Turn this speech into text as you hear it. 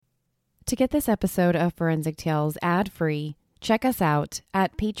To get this episode of Forensic Tales ad-free, check us out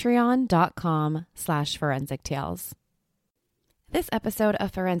at patreon.com/Forensic Tales. This episode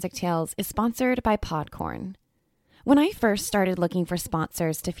of Forensic Tales is sponsored by Podcorn. When I first started looking for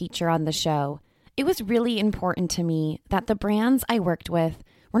sponsors to feature on the show, it was really important to me that the brands I worked with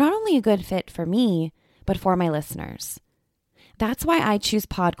were not only a good fit for me, but for my listeners. That's why I choose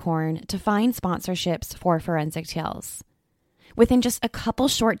Podcorn to find sponsorships for Forensic Tales. Within just a couple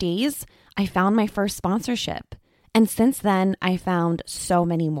short days, I found my first sponsorship, and since then, I found so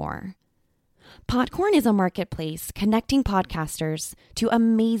many more. Podcorn is a marketplace connecting podcasters to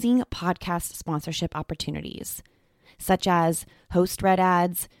amazing podcast sponsorship opportunities, such as host-read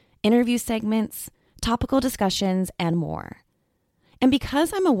ads, interview segments, topical discussions, and more. And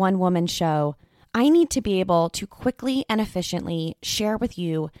because I'm a one-woman show, I need to be able to quickly and efficiently share with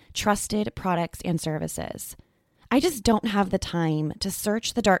you trusted products and services. I just don't have the time to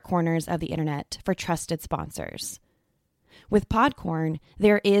search the dark corners of the internet for trusted sponsors. With Podcorn,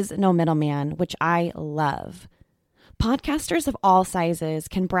 there is no middleman, which I love. Podcasters of all sizes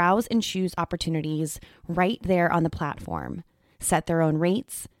can browse and choose opportunities right there on the platform, set their own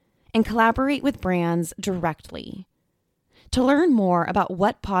rates, and collaborate with brands directly. To learn more about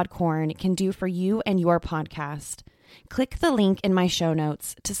what Podcorn can do for you and your podcast, click the link in my show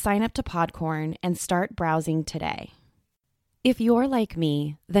notes to sign up to Podcorn and start browsing today. If you're like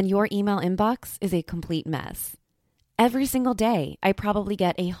me, then your email inbox is a complete mess. Every single day, I probably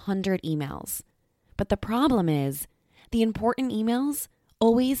get 100 emails. But the problem is, the important emails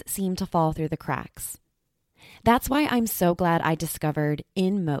always seem to fall through the cracks. That's why I'm so glad I discovered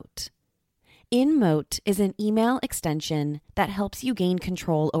InMote. InMote is an email extension that helps you gain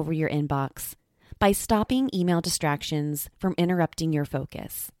control over your inbox by stopping email distractions from interrupting your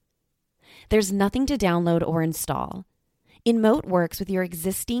focus. There's nothing to download or install. InMote works with your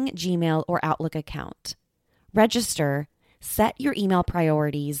existing Gmail or Outlook account. Register, set your email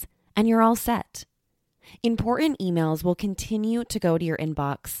priorities, and you're all set. Important emails will continue to go to your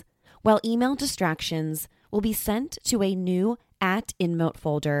inbox, while email distractions will be sent to a new @InMote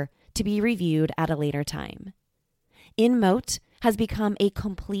folder to be reviewed at a later time. InMote has become a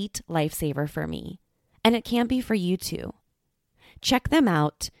complete lifesaver for me, and it can be for you too. Check them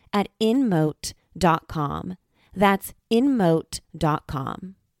out at inmote.com. That's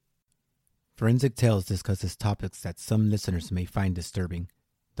inmote.com. Forensic Tales discusses topics that some listeners may find disturbing.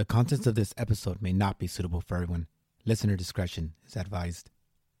 The contents of this episode may not be suitable for everyone. Listener discretion is advised.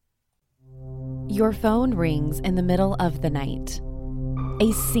 Your phone rings in the middle of the night.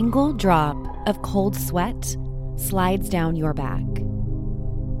 A single drop of cold sweat slides down your back.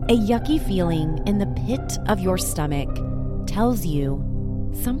 A yucky feeling in the pit of your stomach tells you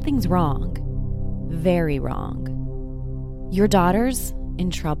something's wrong, very wrong. Your daughter's in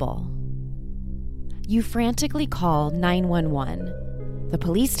trouble. You frantically call 911. The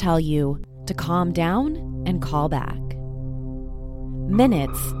police tell you to calm down and call back.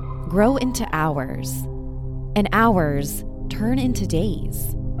 Minutes grow into hours, and hours turn into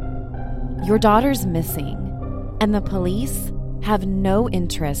days. Your daughter's missing, and the police have no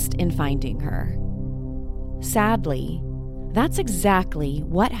interest in finding her. Sadly, that's exactly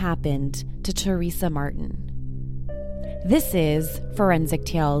what happened to Teresa Martin. This is Forensic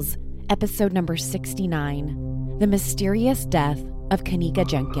Tales, episode number 69, The Mysterious Death of Kenneka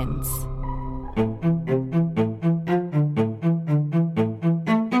Jenkins.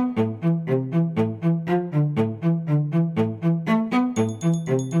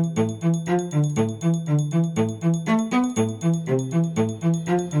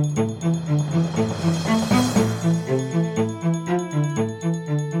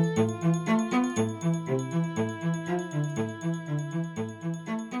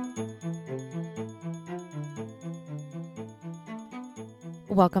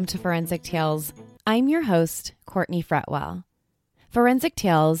 Welcome to Forensic Tales. I'm your host, Courtney Fretwell. Forensic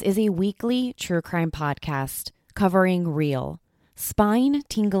Tales is a weekly true crime podcast covering real,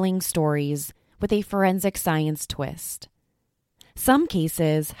 spine-tingling stories with a forensic science twist. Some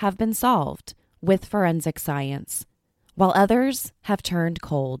cases have been solved with forensic science, while others have turned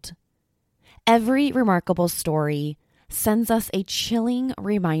cold. Every remarkable story sends us a chilling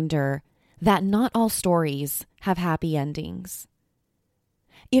reminder that not all stories have happy endings.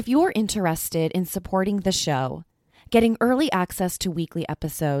 If you're interested in supporting the show, getting early access to weekly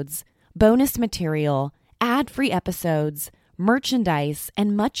episodes, bonus material, ad-free episodes, merchandise,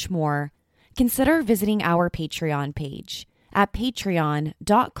 and much more, consider visiting our Patreon page at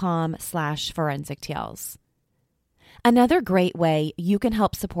patreon.com/Forensic Tales. Another great way you can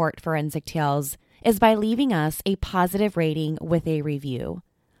help support Forensic Tales is by leaving us a positive rating with a review,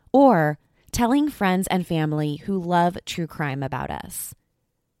 or telling friends and family who love true crime about us.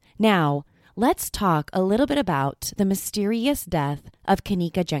 Now, let's talk a little bit about the mysterious death of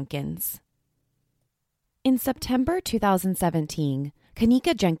Kenneka Jenkins. In September 2017,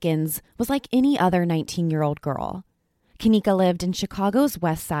 Kenneka Jenkins was like any other 19-year-old girl. Kenneka lived in Chicago's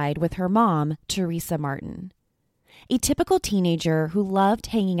West Side with her mom, Teresa Martin. A typical teenager who loved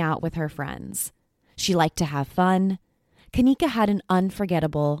hanging out with her friends. She liked to have fun. Kenneka had an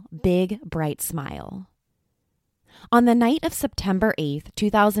unforgettable, big, bright smile. On the night of September 8th,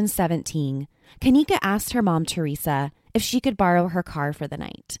 2017, Kenneka asked her mom, Teresa, if she could borrow her car for the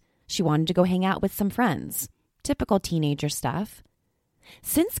night. She wanted to go hang out with some friends. Typical teenager stuff.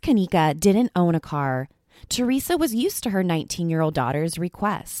 Since Kenneka didn't own a car, Teresa was used to her 19-year-old daughter's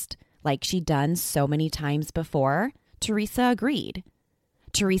request. Like she'd done so many times before, Teresa agreed.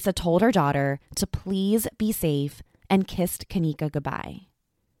 Teresa told her daughter to please be safe and kissed Kenneka goodbye.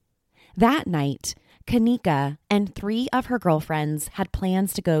 That night, Kenneka and 3 of her girlfriends had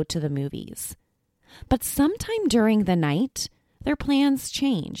plans to go to the movies. But sometime during the night, their plans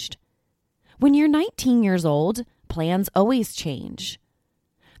changed. When you're 19 years old, plans always change.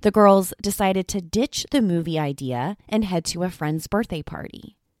 The girls decided to ditch the movie idea and head to a friend's birthday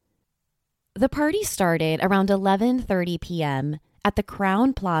party. The party started around 11:30 p.m. at the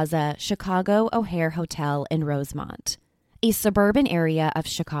Crowne Plaza Chicago O'Hare Hotel in Rosemont, a suburban area of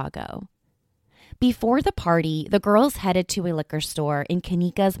Chicago. Before the party, the girls headed to a liquor store in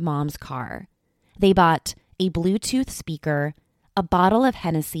Kenneka's mom's car. They bought a Bluetooth speaker, a bottle of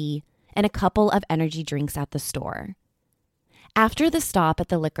Hennessy, and a couple of energy drinks at the store. After the stop at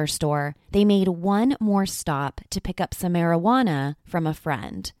the liquor store, they made one more stop to pick up some marijuana from a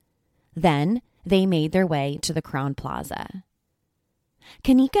friend. Then they made their way to the Crowne Plaza.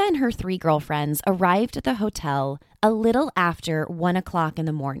 Kenneka and her 3 girlfriends arrived at the hotel a little after 1 o'clock in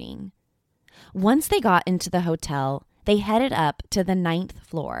the morning. Once they got into the hotel, they headed up to the 9th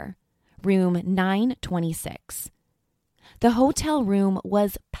floor, room 926. The hotel room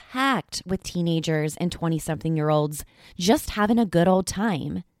was packed with teenagers and 20-something-year-olds just having a good old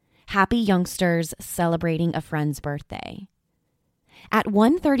time, happy youngsters celebrating a friend's birthday. At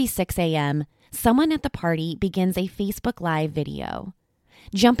 1:36 a.m., someone at the party begins a Facebook Live video,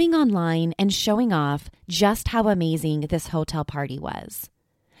 jumping online and showing off just how amazing this hotel party was,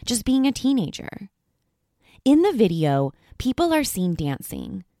 just being a teenager. In the video, people are seen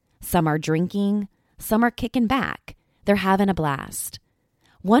dancing. Some are drinking, some are kicking back. They're having a blast.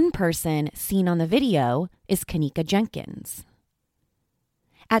 One person seen on the video is Kenneka Jenkins.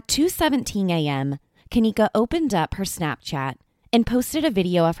 At 2:17 a.m., Kenneka opened up her Snapchat and posted a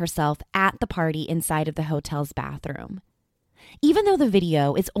video of herself at the party inside of the hotel's bathroom. Even though the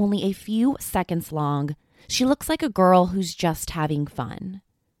video is only a few seconds long, she looks like a girl who's just having fun.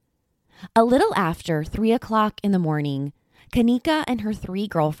 A little after 3 o'clock in the morning, Kenneka and her 3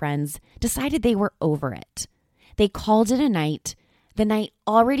 girlfriends decided they were over it. They called it a night. The night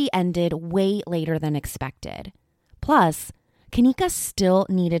already ended way later than expected. Plus, Kenneka still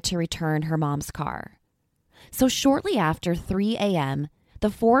needed to return her mom's car. So shortly after 3 a.m., the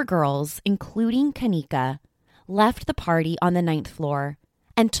 4 girls, including Kenneka, left the party on the 9th floor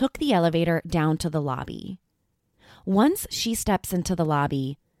and took the elevator down to the lobby. Once she steps into the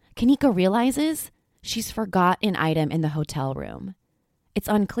lobby, Kenneka realizes she's forgot an item in the hotel room. It's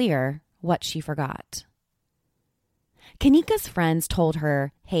unclear what she forgot. Kenneka's friends told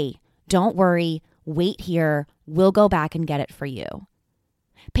her, "Hey, don't worry, wait here, we'll go back and get it for you."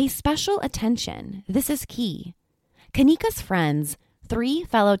 Pay special attention, this is key. Kenneka's friends, 3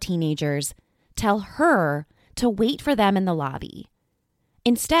 fellow teenagers, tell her to wait for them in the lobby.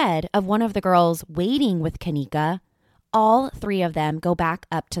 Instead of one of the girls waiting with Kenneka, all 3 of them go back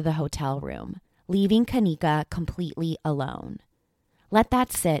up to the hotel room, leaving Kenneka completely alone. Let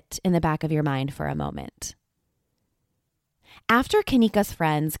that sit in the back of your mind for a moment. After Kenneka's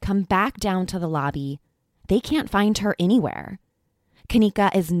friends come back down to the lobby, they can't find her anywhere.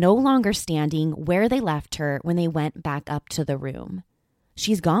 Kenneka is no longer standing where they left her when they went back up to the room.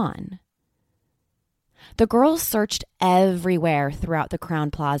 She's gone. The girls searched everywhere throughout the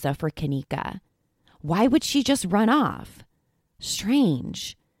Crowne Plaza for Kenneka. Why would she just run off?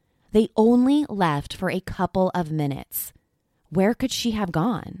 Strange. They only left for a couple of minutes. Where could she have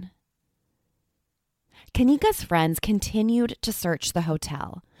gone? Kenneka's friends continued to search the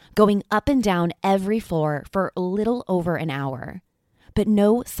hotel, going up and down every floor for a little over an hour, but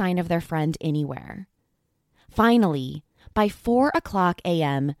no sign of their friend anywhere. Finally, by 4 o'clock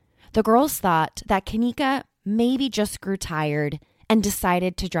a.m., the girls thought that Kenneka maybe just grew tired and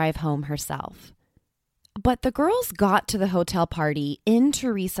decided to drive home herself. But the girls got to the hotel party in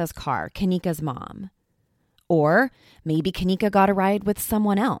Teresa's car, Kanika's mom. Or maybe Kanika got a ride with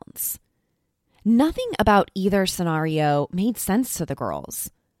someone else. Nothing about either scenario made sense to the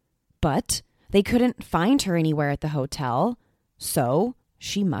girls. But they couldn't find her anywhere at the hotel, so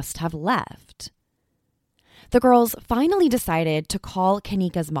she must have left. The girls finally decided to call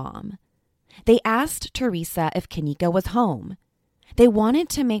Kanika's mom. They asked Teresa if Kanika was home. They wanted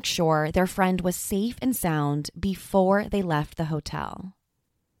to make sure their friend was safe and sound before they left the hotel.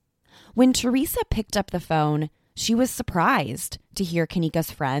 When Teresa picked up the phone, she was surprised to hear Kanika's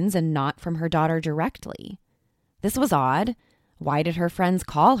friends and not from her daughter directly. This was odd. Why did her friends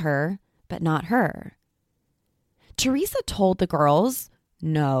call her, but not her? Teresa told the girls,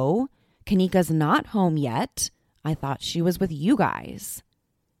 "No, Kanika's not home yet. I thought she was with you guys."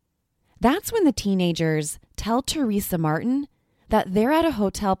 That's when the teenagers tell Teresa Martin that they're at a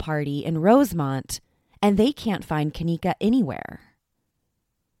hotel party in Rosemont and they can't find Kanika anywhere.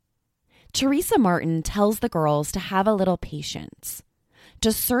 Teresa Martin tells the girls to have a little patience,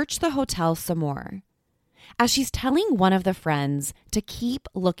 to search the hotel some more. As she's telling one of the friends to keep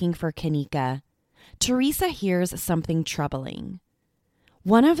looking for Kanika, Teresa hears something troubling.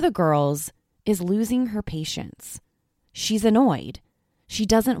 One of the girls is losing her patience. She's annoyed. She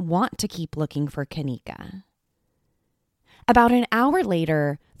doesn't want to keep looking for Kanika. About an hour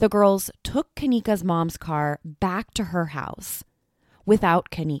later, the girls took Kanika's mom's car back to her house without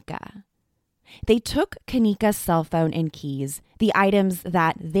Kanika. They took Kanika's cell phone and keys, the items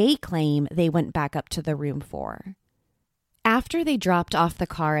that they claim they went back up to the room for. After they dropped off the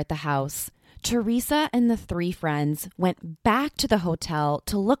car at the house, Teresa and the three friends went back to the hotel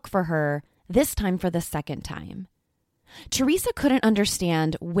to look for her, this time for the second time. Teresa couldn't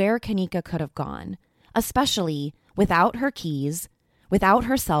understand where Kanika could have gone, especially without her keys, without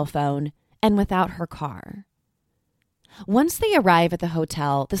her cell phone, and without her car. Once they arrive at the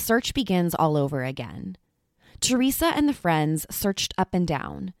hotel, the search begins all over again. Teresa and the friends searched up and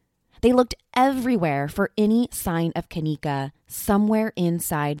down. They looked everywhere for any sign of Kanika somewhere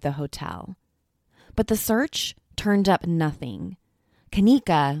inside the hotel. But the search turned up nothing.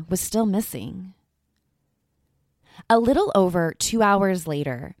 Kanika was still missing. A little over 2 hours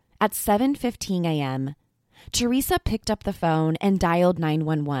later, at 7:15 a.m., Teresa picked up the phone and dialed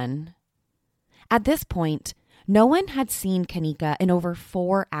 911. At this point, no one had seen Kanika in over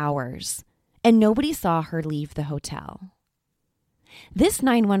 4 hours, and nobody saw her leave the hotel. This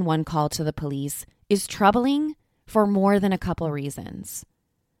 911 call to the police is troubling for more than a couple reasons.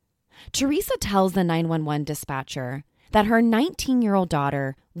 Teresa tells the 911 dispatcher that her 19-year-old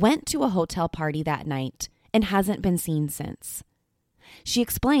daughter went to a hotel party that night and hasn't been seen since. She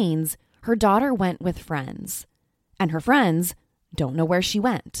explains her daughter went with friends, and her friends don't know where she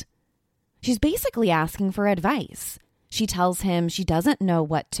went. She's basically asking for advice. She tells him she doesn't know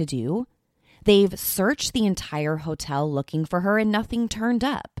what to do. They've searched the entire hotel looking for her and nothing turned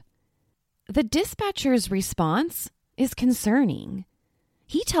up. The dispatcher's response is concerning.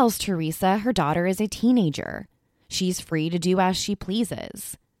 He tells Teresa her daughter is a teenager. She's free to do as she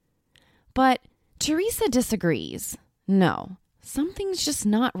pleases. But Teresa disagrees. No, something's just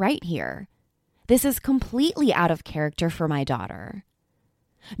not right here. This is completely out of character for my daughter.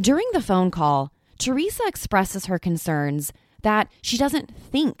 During the phone call, Teresa expresses her concerns that she doesn't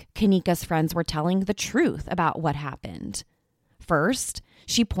think Kanika's friends were telling the truth about what happened. First,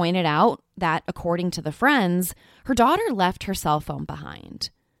 she pointed out that, according to the friends, her daughter left her cell phone behind.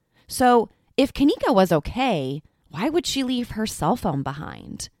 So, if Kanika was okay, why would she leave her cell phone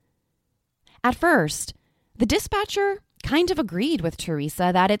behind? At first, the dispatcher kind of agreed with Teresa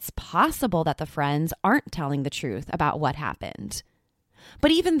that it's possible that the friends aren't telling the truth about what happened.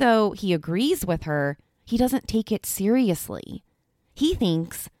 But even though he agrees with her, he doesn't take it seriously. He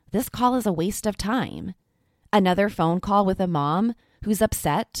thinks this call is a waste of time. Another phone call with a mom who's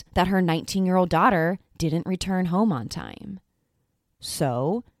upset that her 19-year-old daughter didn't return home on time.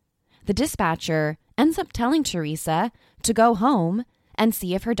 So, the dispatcher ends up telling Teresa to go home and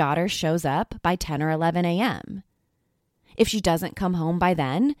see if her daughter shows up by 10 or 11 a.m. If she doesn't come home by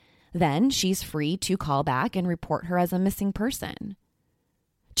then she's free to call back and report her as a missing person.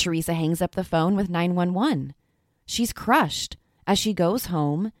 Teresa hangs up the phone with 911. She's crushed as she goes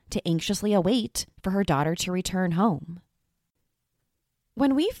home to anxiously await for her daughter to return home.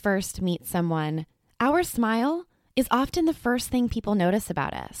 When we first meet someone, our smile is often the first thing people notice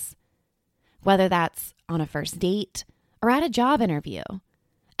about us. Whether that's on a first date or at a job interview,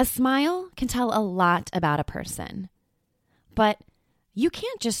 a smile can tell a lot about a person. But you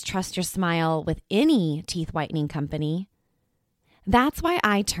can't just trust your smile with any teeth whitening company. That's why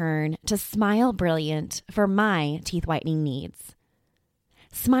I turn to Smile Brilliant for my teeth whitening needs.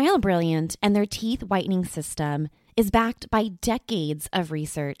 Smile Brilliant and their teeth whitening system is backed by decades of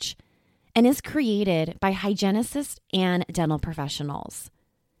research and is created by hygienists and dental professionals.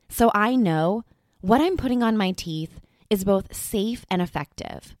 So I know what I'm putting on my teeth is both safe and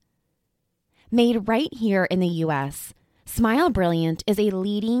effective. Made right here in the U.S., Smile Brilliant is a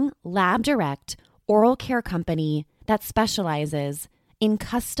leading lab-direct oral care company that specializes in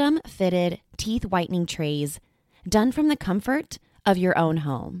custom-fitted teeth whitening trays done from the comfort of your own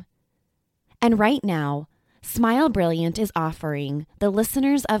home. And right now, Smile Brilliant is offering the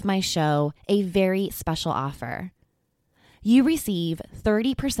listeners of my show a very special offer. You receive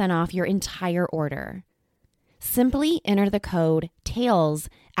 30% off your entire order. Simply enter the code TALES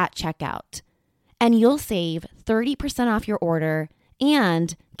at checkout, and you'll save 30% off your order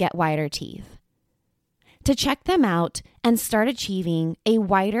and get whiter teeth. To check them out and start achieving a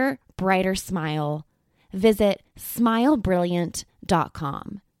whiter, brighter smile, visit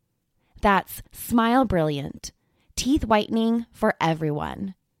smilebrilliant.com. That's Smile Brilliant, teeth whitening for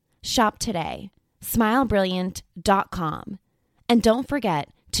everyone. Shop today, smilebrilliant.com. And don't forget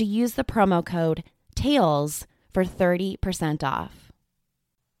to use the promo code TALES for 30% off.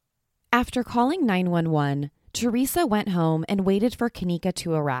 After calling 911, Teresa went home and waited for Kanika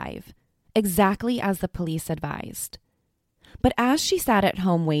to arrive, exactly as the police advised. But as she sat at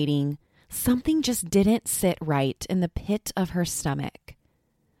home waiting, something just didn't sit right in the pit of her stomach.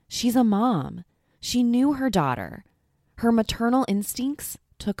 She's a mom. She knew her daughter. Her maternal instincts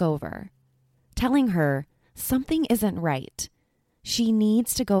took over, telling her something isn't right. She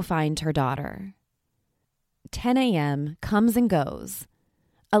needs to go find her daughter. 10 a.m. comes and goes.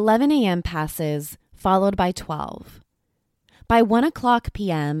 11 a.m. passes, followed by 12. By 1 o'clock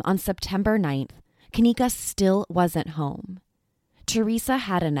p.m. on September 9th, Kanika still wasn't home. Teresa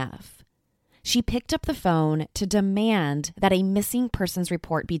had enough. She picked up the phone to demand that a missing persons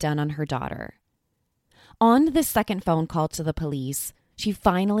report be done on her daughter. On the second phone call to the police, she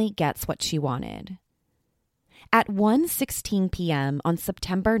finally gets what she wanted. At 1:16 p.m. on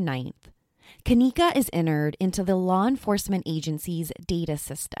September 9th, Kanika is entered into the law enforcement agency's data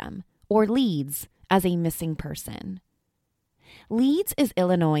system, or LEADS, as a missing person. LEADS is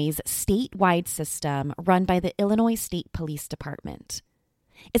Illinois' statewide system run by the Illinois State Police Department.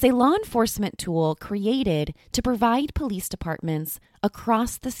 It's a law enforcement tool created to provide police departments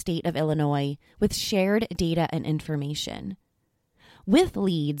across the state of Illinois with shared data and information. With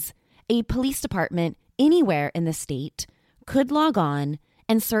LEADS, a police department anywhere in the state could log on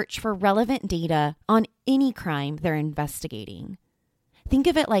and search for relevant data on any crime they're investigating. Think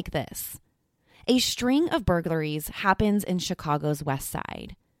of it like this. A string of burglaries happens in Chicago's West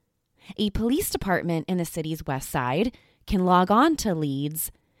Side. A police department in the city's West Side can log on to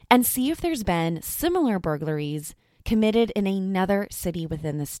LEADS and see if there's been similar burglaries committed in another city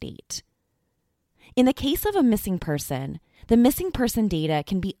within the state. In the case of a missing person, the missing person data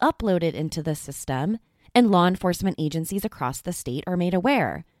can be uploaded into the system, and law enforcement agencies across the state are made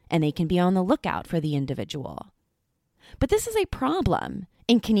aware, and they can be on the lookout for the individual. But this is a problem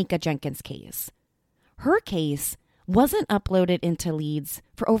in Kanika Jenkins' case. Her case wasn't uploaded into LEADS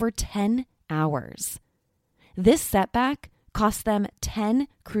for over 10 hours. This setback cost them 10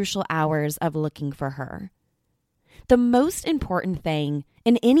 crucial hours of looking for her. The most important thing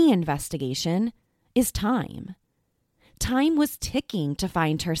in any investigation is time. Time was ticking to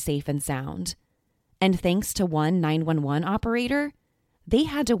find her safe and sound. And thanks to one 911 operator, they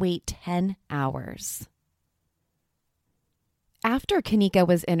had to wait 10 hours. After Kanika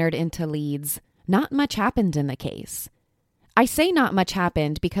was entered into LEADS, not much happened in the case. I say not much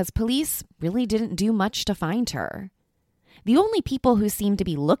happened because police really didn't do much to find her. The only people who seemed to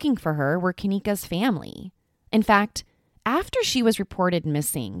be looking for her were Kanika's family. In fact, after she was reported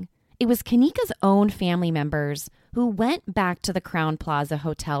missing, it was Kanika's own family members who went back to the Crowne Plaza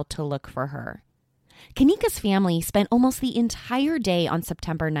Hotel to look for her. Kanika's family spent almost the entire day on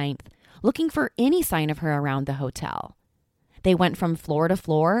September 9th looking for any sign of her around the hotel. They went from floor to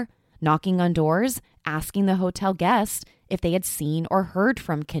floor, knocking on doors, asking the hotel guests if they had seen or heard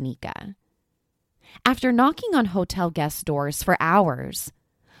from Kanika. After knocking on hotel guests' doors for hours,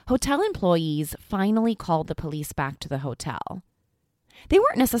 hotel employees finally called the police back to the hotel. They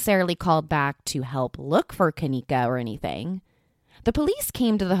weren't necessarily called back to help look for Kanika or anything. The police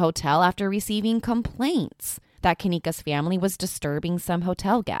came to the hotel after receiving complaints that Kanika's family was disturbing some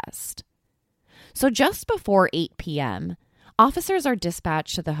hotel guest. So just before 8 p.m., officers are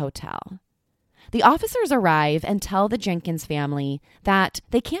dispatched to the hotel. The officers arrive and tell the Jenkins family that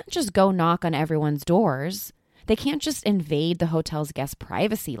they can't just go knock on everyone's doors. They can't just invade the hotel's guest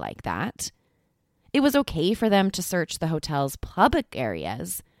privacy like that. It was okay for them to search the hotel's public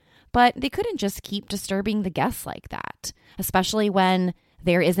areas, but they couldn't just keep disturbing the guests like that, especially when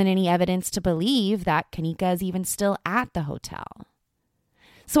there isn't any evidence to believe that Kanika is even still at the hotel.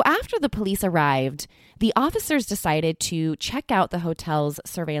 So after the police arrived, the officers decided to check out the hotel's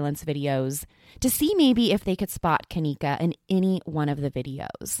surveillance videos to see maybe if they could spot Kanika in any one of the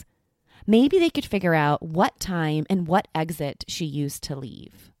videos. Maybe they could figure out what time and what exit she used to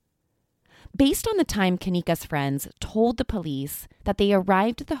leave. Based on the time Kanika's friends told the police that they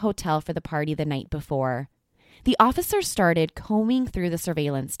arrived at the hotel for the party the night before, the officers started combing through the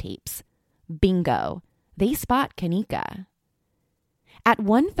surveillance tapes. Bingo, they spot Kanika. At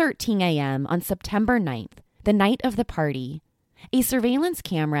 1:13 a.m. on September 9th, the night of the party, a surveillance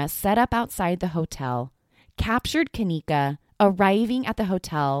camera set up outside the hotel captured Kanika arriving at the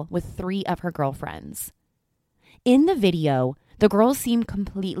hotel with 3 of her girlfriends. In the video, the girls seemed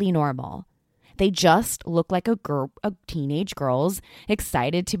completely normal. They just looked like a group of teenage girls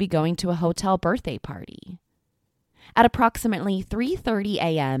excited to be going to a hotel birthday party. At approximately 3:30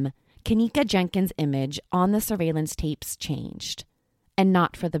 a.m., Kanika Jenkins' image on the surveillance tapes changed, and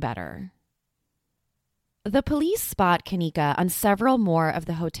not for the better. The police spot Kanika on several more of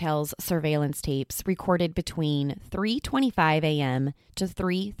the hotel's surveillance tapes recorded between 3:25 a.m. to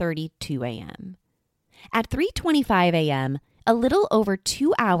 3:32 a.m. At 3:25 a.m., a little over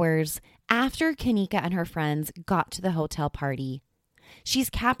 2 hours after Kanika and her friends got to the hotel party, she's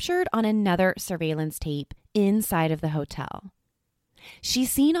captured on another surveillance tape inside of the hotel.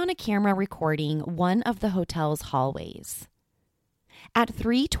 She's seen on a camera recording one of the hotel's hallways. At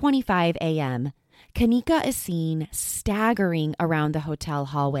 3:25 a.m., Kanika is seen staggering around the hotel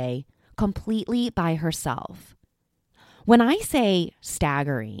hallway completely by herself. When I say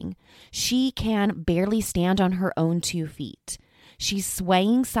staggering, she can barely stand on her own 2 feet. She's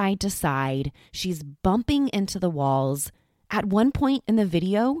swaying side to side. She's bumping into the walls. At one point in the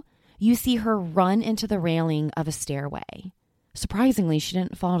video, you see her run into the railing of a stairway. Surprisingly, she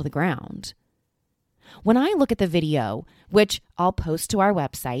didn't fall to the ground. When I look at the video, which I'll post to our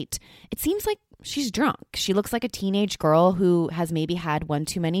website, it seems like she's drunk. She looks like a teenage girl who has maybe had one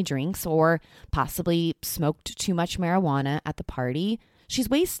too many drinks or possibly smoked too much marijuana at the party. She's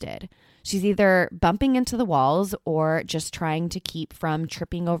wasted. She's either bumping into the walls or just trying to keep from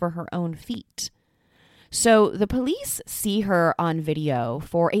tripping over her own feet. So the police see her on video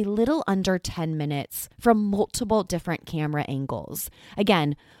for a little under 10 minutes from multiple different camera angles.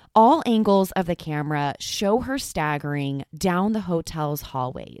 Again, all angles of the camera show her staggering down the hotel's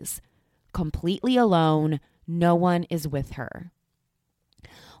hallways. Completely alone, no one is with her.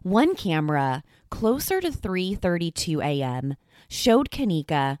 One camera, closer to 3:32 a.m., showed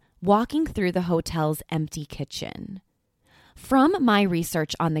Kanika walking through the hotel's empty kitchen. From my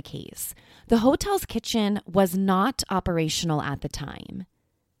research on the case, the hotel's kitchen was not operational at the time.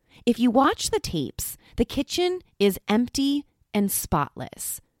 If you watch the tapes, the kitchen is empty and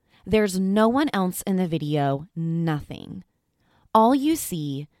spotless. There's no one else in the video, nothing. All you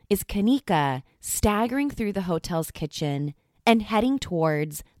see is Kanika staggering through the hotel's kitchen and heading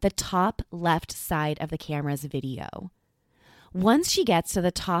towards the top left side of the camera's video. Once she gets to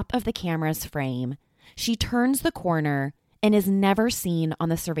the top of the camera's frame, she turns the corner and is never seen on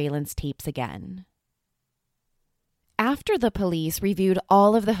the surveillance tapes again. After the police reviewed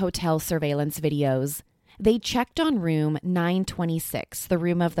all of the hotel surveillance videos, they checked on room 926, the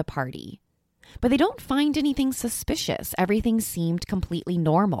room of the party. But they don't find anything suspicious. Everything seemed completely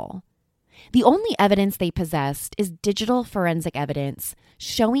normal. The only evidence they possessed is digital forensic evidence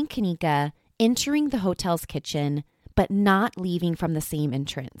showing Kanika entering the hotel's kitchen but not leaving from the same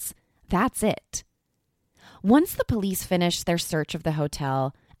entrance. That's it. Once the police finished their search of the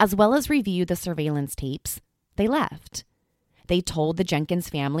hotel, as well as reviewed the surveillance tapes, they left. They told the Jenkins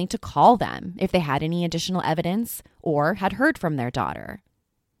family to call them if they had any additional evidence or had heard from their daughter.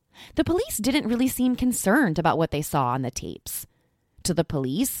 The police didn't really seem concerned about what they saw on the tapes. To the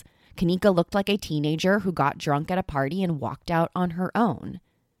police, Kanika looked like a teenager who got drunk at a party and walked out on her own.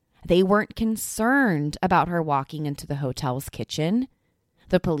 They weren't concerned about her walking into the hotel's kitchen.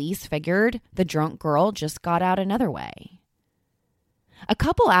 The police figured the drunk girl just got out another way. A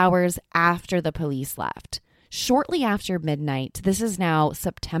couple hours after the police left, shortly after midnight, this is now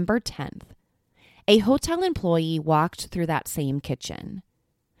September 10th, a hotel employee walked through that same kitchen.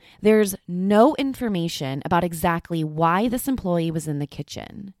 There's no information about exactly why this employee was in the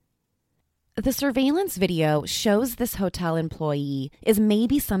kitchen. The surveillance video shows this hotel employee is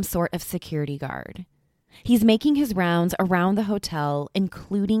maybe some sort of security guard. He's making his rounds around the hotel,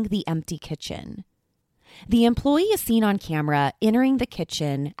 including the empty kitchen. The employee is seen on camera entering the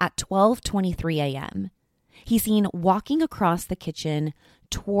kitchen at 12:23 a.m. He's seen walking across the kitchen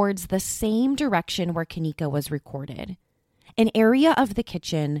towards the same direction where Kenneka was recorded, an area of the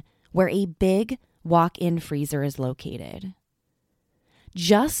kitchen where a big walk-in freezer is located.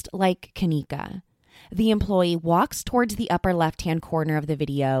 Just like Kenneka, the employee walks towards the upper left-hand corner of the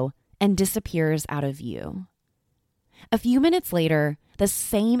video and disappears out of view. A few minutes later, the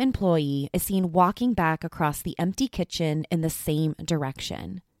same employee is seen walking back across the empty kitchen in the same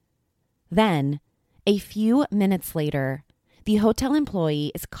direction. Then, a few minutes later, the hotel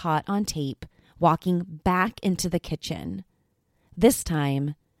employee is caught on tape walking back into the kitchen, this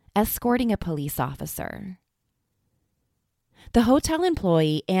time escorting a police officer. The hotel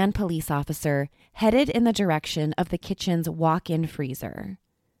employee and police officer headed in the direction of the kitchen's walk-in freezer.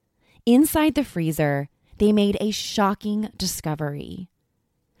 Inside the freezer, they made a shocking discovery.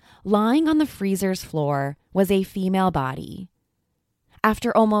 Lying on the freezer's floor was a female body.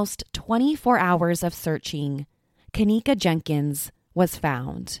 After almost 24 hours of searching, Kenneka Jenkins was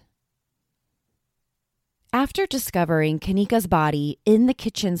found. After discovering Kenneka's body in the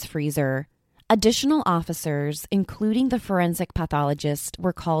kitchen's freezer, additional officers, including the forensic pathologist,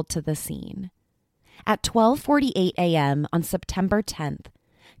 were called to the scene. At 12:48 a.m. on September 10th,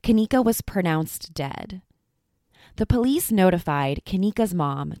 Kenneka was pronounced dead. The police notified Kenneka's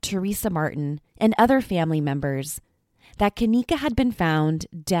mom, Teresa Martin, and other family members that Kenneka had been found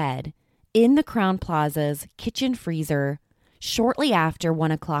dead in the Crowne Plaza's kitchen freezer shortly after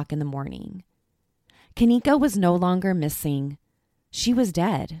 1 o'clock in the morning. Kenneka was no longer missing. She was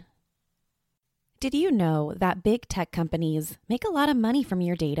dead. Did you know that big tech companies make a lot of money from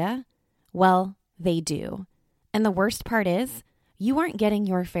your data? Well, they do. And the worst part is, you aren't getting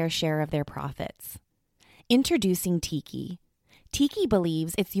your fair share of their profits. Introducing Tiki. Tiki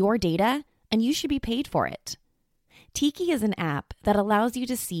believes it's your data and you should be paid for it. Tiki is an app that allows you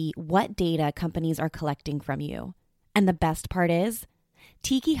to see what data companies are collecting from you. And the best part is,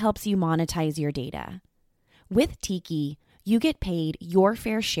 Tiki helps you monetize your data. With Tiki, you get paid your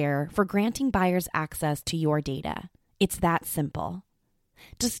fair share for granting buyers access to your data. It's that simple.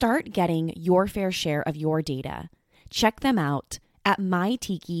 To start getting your fair share of your data, check them out at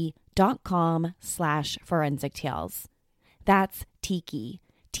mytiki.com/forensic tales. That's Tiki,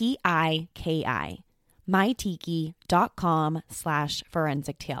 Tiki,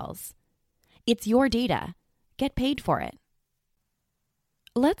 mytiki.com/forensic tales. It's your data. Get paid for it.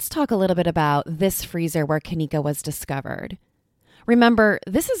 Let's talk a little bit about this freezer where Kenneka was discovered. Remember,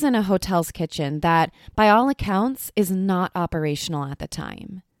 this is in a hotel's kitchen that, by all accounts, is not operational at the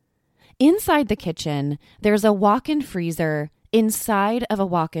time. Inside the kitchen, there's a walk-in freezer inside of a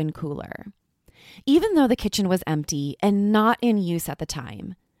walk-in cooler. Even though the kitchen was empty and not in use at the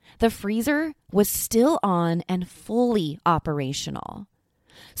time, the freezer was still on and fully operational.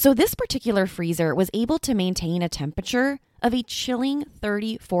 So this particular freezer was able to maintain a temperature of a chilling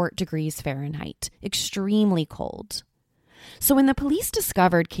 34 degrees Fahrenheit, extremely cold. So when the police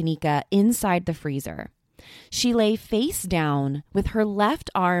discovered Kenneka inside the freezer, she lay face down with her left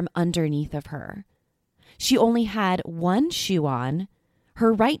arm underneath of her. She only had one shoe on.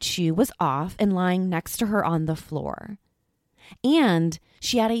 Her right shoe was off and lying next to her on the floor. And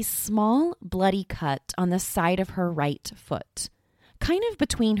she had a small bloody cut on the side of her right foot, kind of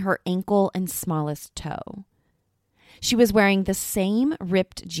between her ankle and smallest toe. She was wearing the same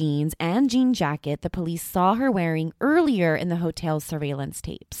ripped jeans and jean jacket the police saw her wearing earlier in the hotel's surveillance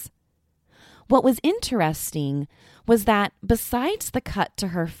tapes. What was interesting was that besides the cut to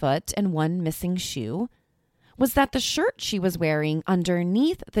her foot and one missing shoe, was that the shirt she was wearing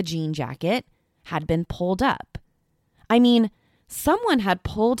underneath the jean jacket had been pulled up. I mean, someone had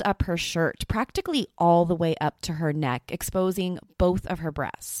pulled up her shirt practically all the way up to her neck, exposing both of her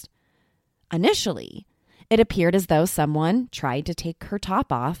breasts. Initially, it appeared as though someone tried to take her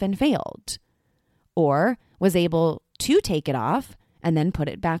top off and failed, or was able to take it off and then put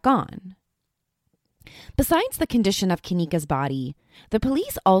it back on. Besides the condition of Kenneka's body, the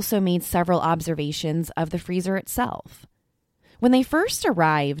police also made several observations of the freezer itself. When they first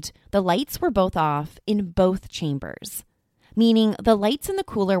arrived, the lights were both off in both chambers, meaning the lights in the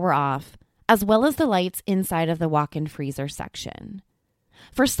cooler were off, as well as the lights inside of the walk-in freezer section.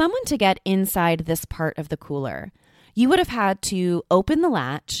 For someone to get inside this part of the cooler, you would have had to open the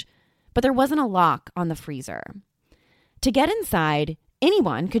latch, but there wasn't a lock on the freezer. To get inside,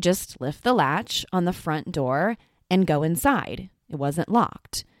 anyone could just lift the latch on the front door and go inside. It wasn't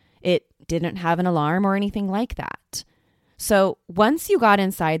locked. It didn't have an alarm or anything like that. So once you got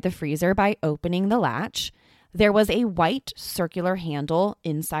inside the freezer by opening the latch, there was a white circular handle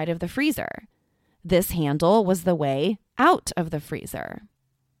inside of the freezer. this handle was the way out of the freezer.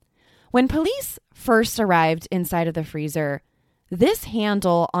 When police first arrived inside of the freezer, this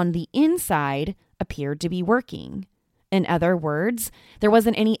handle on the inside appeared to be working. In other words, there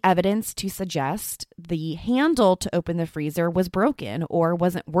wasn't any evidence to suggest the handle to open the freezer was broken or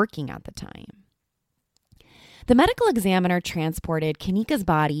wasn't working at the time. The medical examiner transported Kenneka's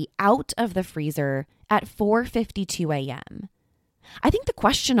body out of the freezer at 4:52 a.m. I think the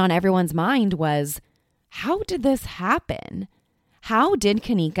question on everyone's mind was, how did this happen? How did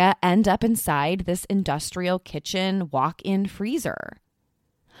Kenneka end up inside this industrial kitchen walk-in freezer?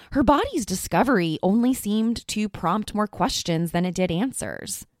 Her body's discovery only seemed to prompt more questions than it did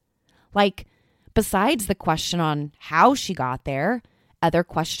answers. Like, besides the question on how she got there, other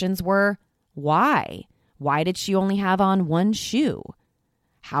questions were, why? Why did she only have on one shoe?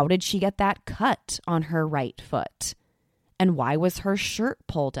 How did she get that cut on her right foot? And why was her shirt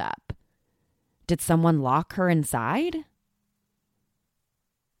pulled up? Did someone lock her inside?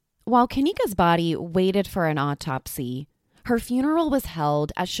 While Kenneka's body waited for an autopsy, her funeral was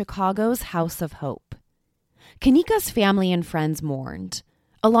held at Chicago's House of Hope. Kenneka's family and friends mourned,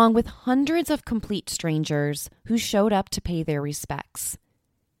 along with hundreds of complete strangers who showed up to pay their respects.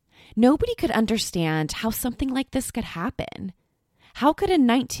 Nobody could understand how something like this could happen. How could a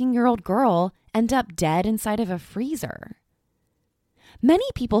 19-year-old girl end up dead inside of a freezer? Many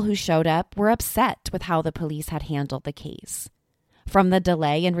people who showed up were upset with how the police had handled the case, from the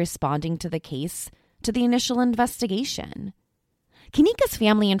delay in responding to the case to the initial investigation. Kenneka's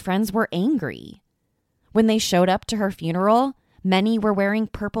family and friends were angry. When they showed up to her funeral, many were wearing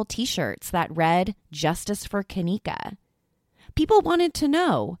purple t-shirts that read, "Justice for Kenneka." People wanted to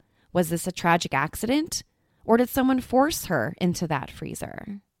know, was this a tragic accident, or did someone force her into that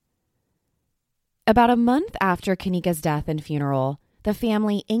freezer? About a month after Kenneka's death and funeral, the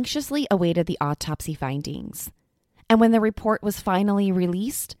family anxiously awaited the autopsy findings. And when the report was finally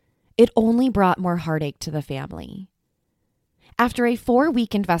released, it only brought more heartache to the family. After a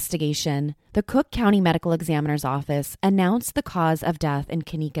 4-week investigation, the Cook County Medical Examiner's Office announced the cause of death in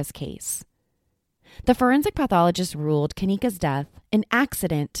Kenneka's case. The forensic pathologist ruled Kenneka's death an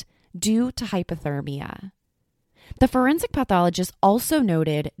accident due to hypothermia. The forensic pathologist also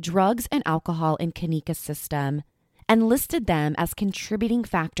noted drugs and alcohol in Kenneka's system and listed them as contributing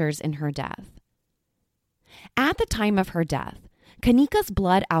factors in her death. At the time of her death, Kenneka's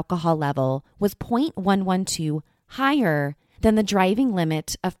blood alcohol level was 0.112 higher than the driving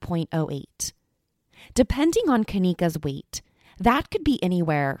limit of 0.08. Depending on Kenneka's weight, that could be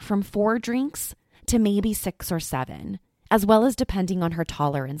anywhere from 4 drinks to maybe 6 or 7, as well as depending on her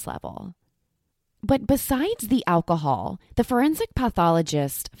tolerance level. But besides the alcohol, the forensic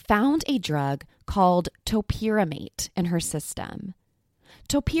pathologist found a drug called topiramate in her system.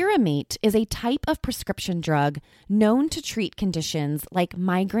 Topiramate is a type of prescription drug known to treat conditions like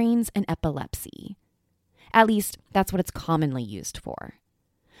migraines and epilepsy. At least, that's what it's commonly used for.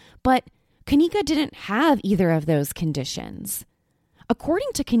 But Kenneka didn't have either of those conditions. According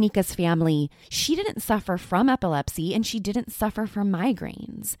to Kenneka's family, she didn't suffer from epilepsy and she didn't suffer from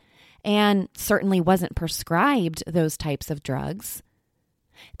migraines, and certainly wasn't prescribed those types of drugs.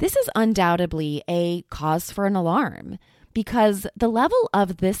 This is undoubtedly a cause for an alarm, because the level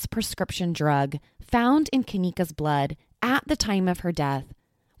of this prescription drug found in Kenneka's blood at the time of her death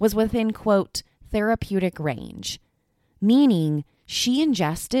was within, quote, therapeutic range, meaning she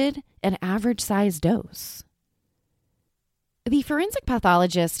ingested an average-sized dose. The forensic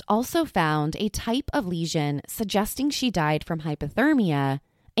pathologist also found a type of lesion suggesting she died from hypothermia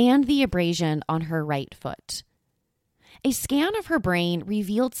and the abrasion on her right foot. A scan of her brain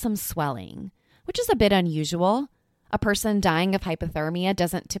revealed some swelling, which is a bit unusual. A person dying of hypothermia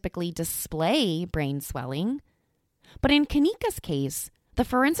doesn't typically display brain swelling. But in Kenneka's case, the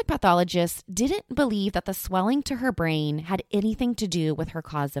forensic pathologist didn't believe that the swelling to her brain had anything to do with her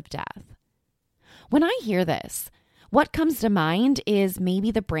cause of death. When I hear this, what comes to mind is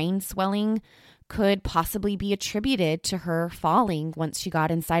maybe the brain swelling could possibly be attributed to her falling once she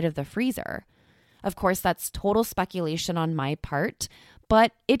got inside of the freezer. Of course, that's total speculation on my part,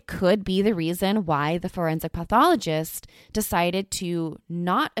 but it could be the reason why the forensic pathologist decided to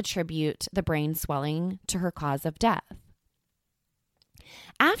not attribute the brain swelling to her cause of death.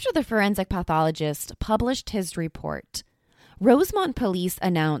 After the forensic pathologist published his report, Rosemont police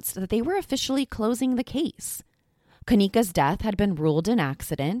announced that they were officially closing the case. Kenneka's death had been ruled an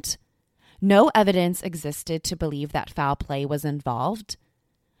accident. No evidence existed to believe that foul play was involved.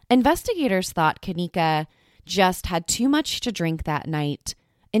 Investigators thought Kenneka just had too much to drink that night,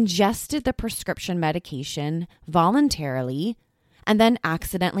 ingested the prescription medication voluntarily, and then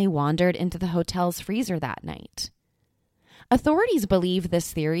accidentally wandered into the hotel's freezer that night. Authorities believe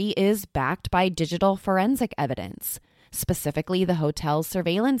this theory is backed by digital forensic evidence, specifically the hotel's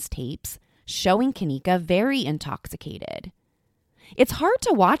surveillance tapes showing Kenneka very intoxicated. It's hard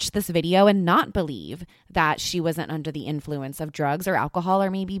to watch this video and not believe that she wasn't under the influence of drugs or alcohol,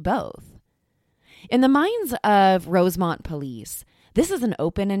 or maybe both. In the minds of Rosemont police, this is an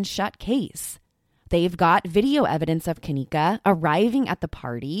open and shut case. They've got video evidence of Kenneka arriving at the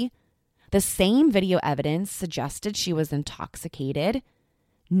party. The same video evidence suggested she was intoxicated.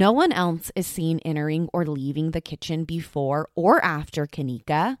 No one else is seen entering or leaving the kitchen before or after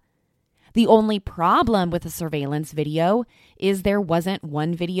Kenneka. The only problem with the surveillance video is there wasn't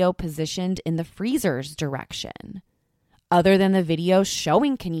one video positioned in the freezer's direction. Other than the video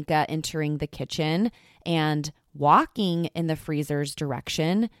showing Kenneka entering the kitchen and walking in the freezer's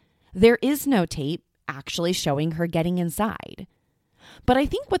direction, there is no tape actually showing her getting inside. But I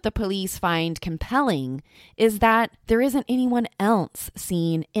think what the police find compelling is that there isn't anyone else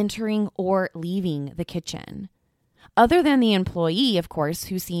seen entering or leaving the kitchen. Other than the employee, of course,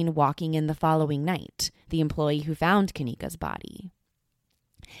 who's seen walking in the following night, the employee who found Kenneka's body.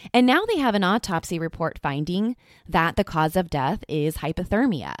 And now they have an autopsy report finding that the cause of death is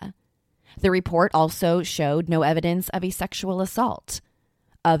hypothermia. The report also showed no evidence of a sexual assault.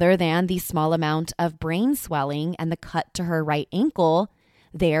 Other than the small amount of brain swelling and the cut to her right ankle,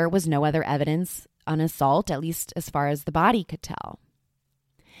 there was no other evidence on assault, at least as far as the body could tell.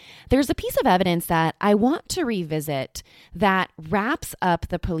 There's a piece of evidence that I want to revisit that wraps up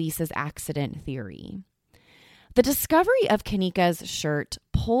the police's accident theory. The discovery of Kenneka's shirt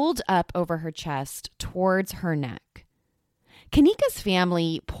pulled up over her chest towards her neck. Kenneka's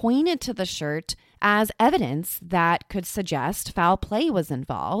family pointed to the shirt as evidence that could suggest foul play was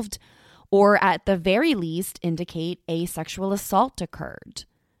involved, or at the very least indicate a sexual assault occurred.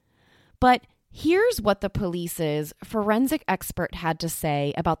 But here's what the police's forensic expert had to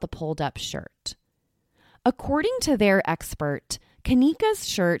say about the pulled-up shirt. According to their expert, Kenneka's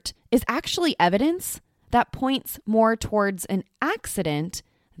shirt is actually evidence that points more towards an accident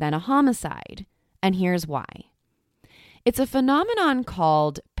than a homicide, and here's why. It's a phenomenon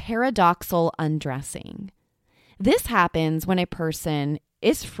called paradoxal undressing. This happens when a person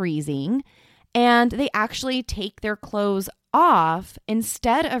is freezing and they actually take their clothes off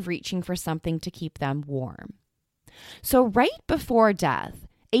instead of reaching for something to keep them warm. So right before death,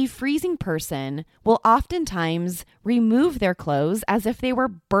 a freezing person will oftentimes remove their clothes as if they were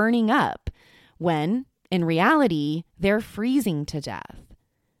burning up, when in reality, they're freezing to death.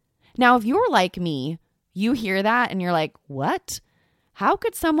 Now, if you're like me, you hear that and you're like, what? How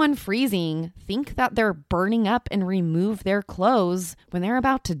could someone freezing think that they're burning up and remove their clothes when they're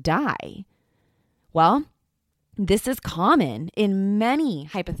about to die? Well, this is common in many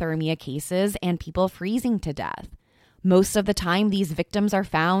hypothermia cases and people freezing to death. Most of the time, these victims are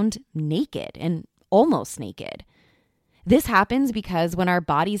found naked and almost naked. This happens because when our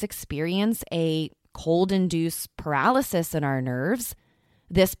bodies experience a cold-induced paralysis in our nerves,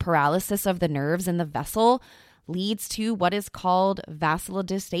 this paralysis of the nerves in the vessel leads to what is called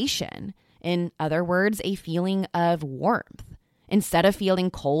vasodilation. In other words, a feeling of warmth. Instead of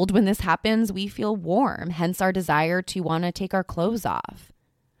feeling cold when this happens, we feel warm, hence our desire to want to take our clothes off.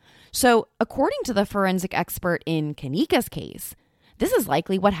 So, according to the forensic expert in Kenneka's case, this is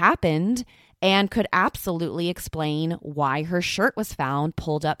likely what happened and could absolutely explain why her shirt was found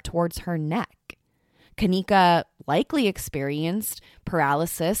pulled up towards her neck. Kenneka likely experienced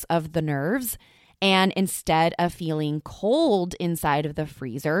paralysis of the nerves, and instead of feeling cold inside of the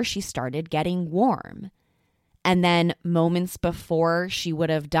freezer, she started getting warm. And then moments before she would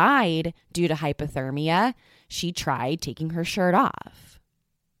have died due to hypothermia, she tried taking her shirt off.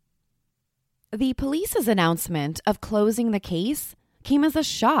 The police's announcement of closing the case came as a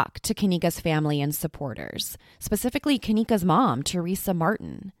shock to Kenneka's family and supporters, specifically Kenneka's mom, Teresa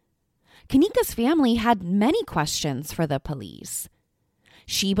Martin. Kenneka's family had many questions for the police.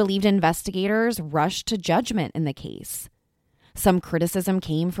 She believed investigators rushed to judgment in the case. Some criticism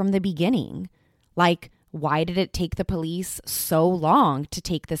came from the beginning, like, why did it take the police so long to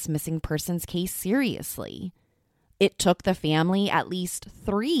take this missing persons case seriously? It took the family at least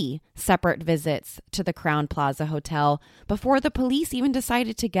 3 separate visits to the Crowne Plaza Hotel before the police even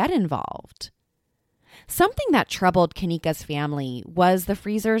decided to get involved. Something that troubled Kenneka's family was the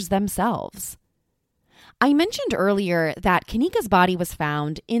freezers themselves. I mentioned earlier that Kenneka's body was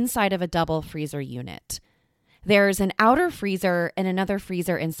found inside of a double freezer unit. There's an outer freezer and another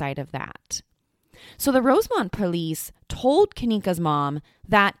freezer inside of that. So the Rosemont police told Kenneka's mom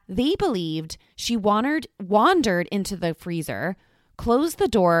that they believed she wandered into the freezer closed the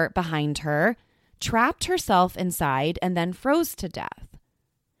door behind her, trapped herself inside, and then froze to death.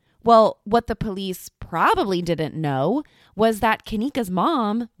 Well, what the police probably didn't know was that Kanika's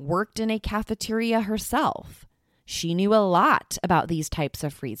mom worked in a cafeteria herself. She knew a lot about these types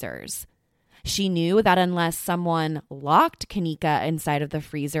of freezers. She knew that unless someone locked Kanika inside of the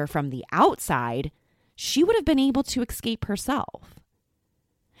freezer from the outside, she would have been able to escape herself.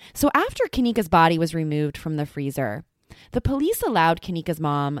 So after Kanika's body was removed from the freezer, the police allowed Kanika's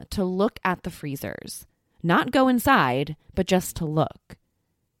mom to look at the freezers. Not go inside, but just to look.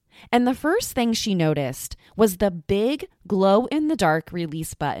 And the first thing she noticed was the big glow-in-the-dark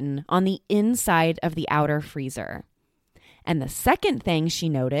release button on the inside of the outer freezer. And the second thing she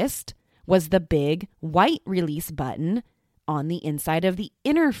noticed was the big white release button on the inside of the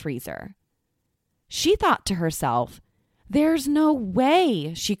inner freezer. She thought to herself, there's no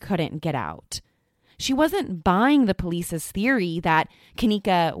way she couldn't get out. She wasn't buying the police's theory that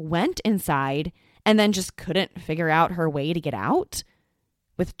Kanika went inside and then just couldn't figure out her way to get out.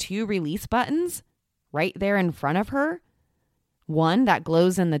 With two release buttons right there in front of her, one that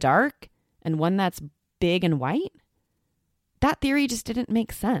glows in the dark and one that's big and white. That theory just didn't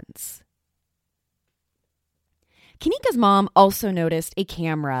make sense. Kanika's mom also noticed a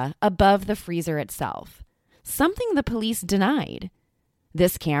camera above the freezer itself, something the police denied.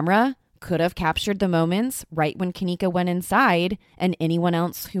 This camera could have captured the moments right when Kanika went inside and anyone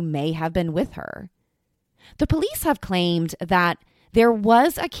else who may have been with her. The police have claimed that there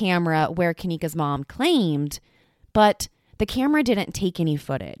was a camera where Kanika's mom claimed, but the camera didn't take any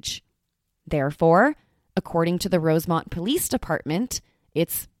footage. Therefore, according to the Rosemont Police Department,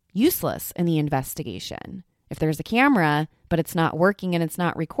 it's useless in the investigation. If there's a camera, but it's not working and it's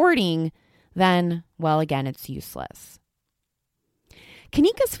not recording, then, well, again, it's useless.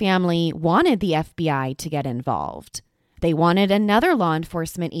 Kanika's family wanted the FBI to get involved. They wanted another law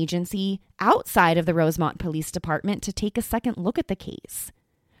enforcement agency outside of the Rosemont Police Department to take a second look at the case.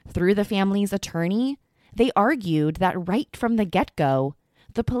 Through the family's attorney, they argued that right from the get-go,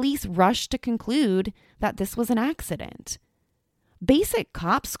 the police rushed to conclude that this was an accident. Basic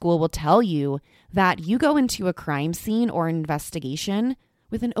cop school will tell you that you go into a crime scene or investigation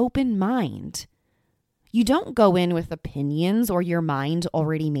with an open mind. You don't go in with opinions or your mind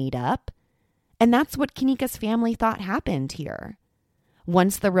already made up. And that's what Kanika's family thought happened here.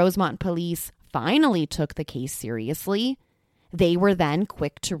 Once the Rosemont police finally took the case seriously, they were then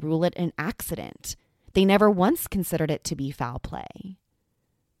quick to rule it an accident. They never once considered it to be foul play.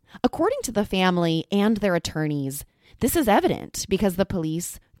 According to the family and their attorneys, this is evident because the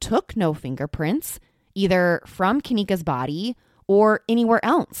police took no fingerprints, either from Kanika's body or anywhere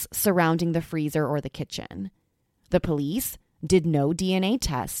else surrounding the freezer or the kitchen. The police did no DNA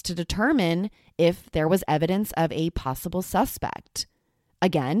tests to determine if there was evidence of a possible suspect.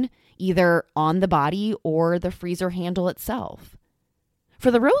 Again, either on the body or the freezer handle itself.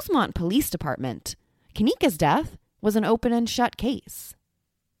 For the Rosemont Police Department, Kanika's death was an open and shut case.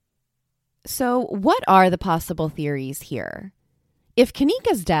 So what are the possible theories here? If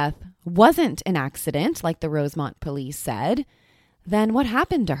Kanika's death wasn't an accident, like the Rosemont police said, then what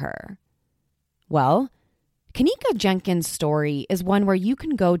happened to her? Well, Kanika Jenkins' story is one where you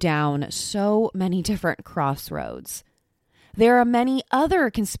can go down so many different crossroads. There are many other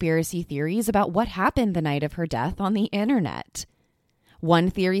conspiracy theories about what happened the night of her death on the internet. One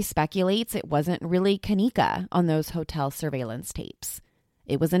theory speculates it wasn't really Kanika on those hotel surveillance tapes.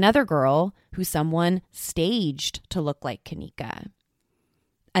 It was another girl who someone staged to look like Kanika.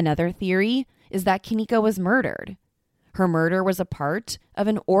 Another theory is that Kanika was murdered. Her murder was a part of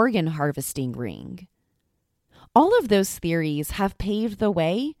an organ harvesting ring. All of those theories have paved the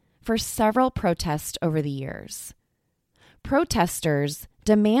way for several protests over the years. Protesters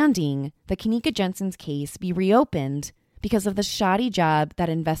demanding the Kanika Jensen's case be reopened because of the shoddy job that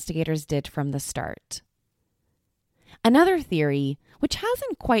investigators did from the start. Another theory, which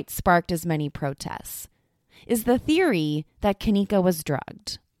hasn't quite sparked as many protests, is the theory that Kanika was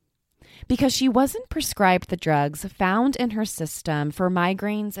drugged. Because she wasn't prescribed the drugs found in her system for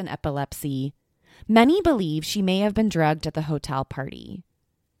migraines and epilepsy, many believe she may have been drugged at the hotel party.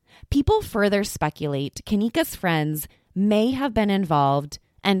 People further speculate Kanika's friends may have been involved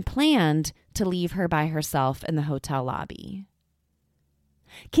and planned to leave her by herself in the hotel lobby.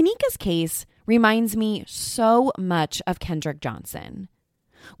 Kanika's case reminds me so much of Kendrick Johnson.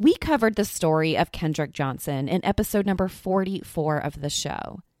 We covered the story of Kendrick Johnson in episode number 44 of the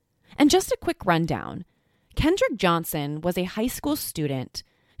show. And just a quick rundown. Kendrick Johnson was a high school student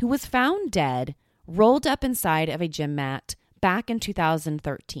who was found dead, rolled up inside of a gym mat back in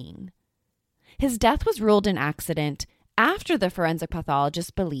 2013. His death was ruled an accident after the forensic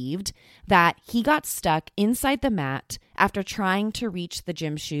pathologist believed that he got stuck inside the mat after trying to reach the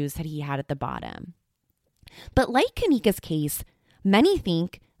gym shoes that he had at the bottom. But like Kanika's case, many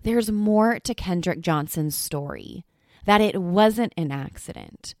think there's more to Kendrick Johnson's story, that it wasn't an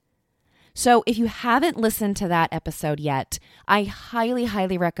accident. So if you haven't listened to that episode yet, I highly,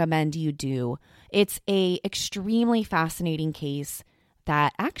 highly recommend you do. It's an extremely fascinating case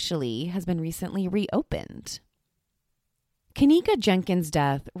that actually has been recently reopened. Kanika Jenkins'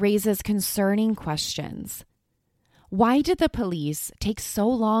 death raises concerning questions. Why did the police take so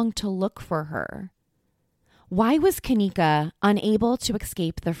long to look for her? Why was Kanika unable to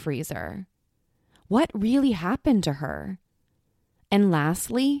escape the freezer? What really happened to her? And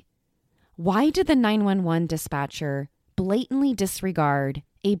lastly, why did the 911 dispatcher blatantly disregard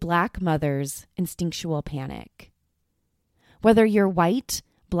a Black mother's instinctual panic? Whether you're white,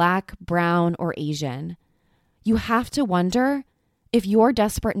 Black, brown, or Asian, you have to wonder if your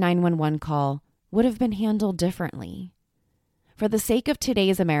desperate 911 call would have been handled differently. For the sake of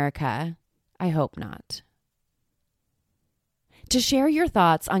today's America, I hope not. To share your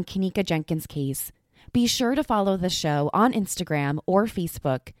thoughts on Kanika Jenkins' case, be sure to follow the show on Instagram or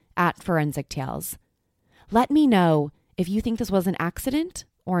Facebook at Forensic Tales. Let me know if you think this was an accident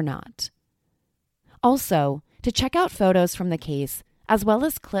or not. Also, to check out photos from the case, as well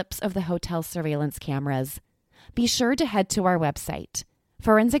as clips of the hotel surveillance cameras, be sure to head to our website,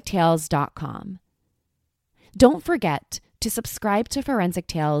 forensictales.com. Don't forget to subscribe to Forensic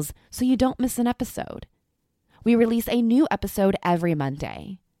Tales so you don't miss an episode. We release a new episode every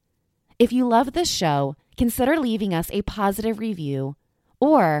Monday. If you love this show, consider leaving us a positive review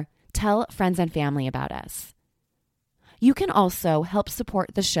or tell friends and family about us. You can also help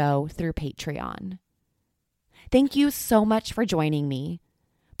support the show through Patreon. Thank you so much for joining me.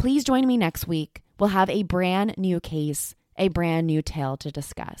 Please join me next week. We'll have a brand new case, a brand new tale to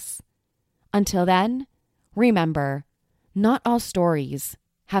discuss. Until then, remember, not all stories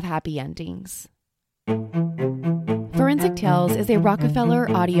have happy endings. Forensic Tales is a Rockefeller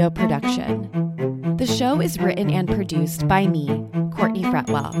audio production. The show is written and produced by me, Courtney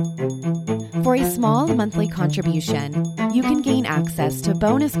Fretwell. For a small monthly contribution, you can gain access to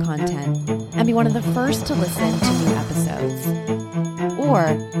bonus content and be one of the first to listen to new episodes.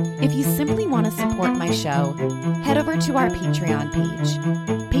 Or, if you simply want to support my show, head over to our Patreon page,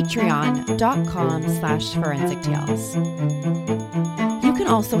 patreon.com/forensictales. You can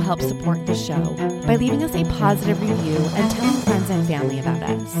also help support the show by leaving us a positive review and telling friends and family about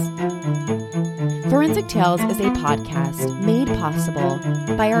us. Forensic Tales is a podcast made possible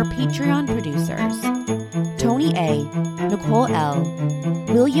by our Patreon producers, Tony A., Nicole L.,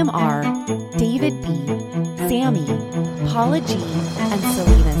 William R., David B., Sammy, Paula G., and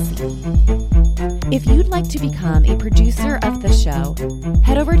Selena C. If you'd like to become a producer of the show,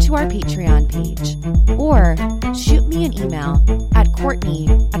 head over to our Patreon page or shoot me an email at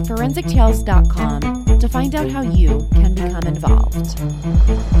Courtney@forensictales.com to find out how you can become involved.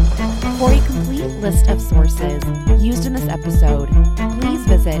 For a complete list of sources used in this episode, please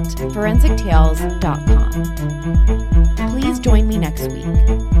visit forensictales.com. Please join me next week.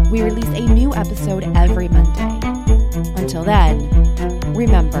 We release a new episode every Monday. Until then,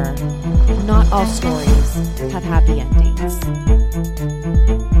 remember, not all stories have happy endings.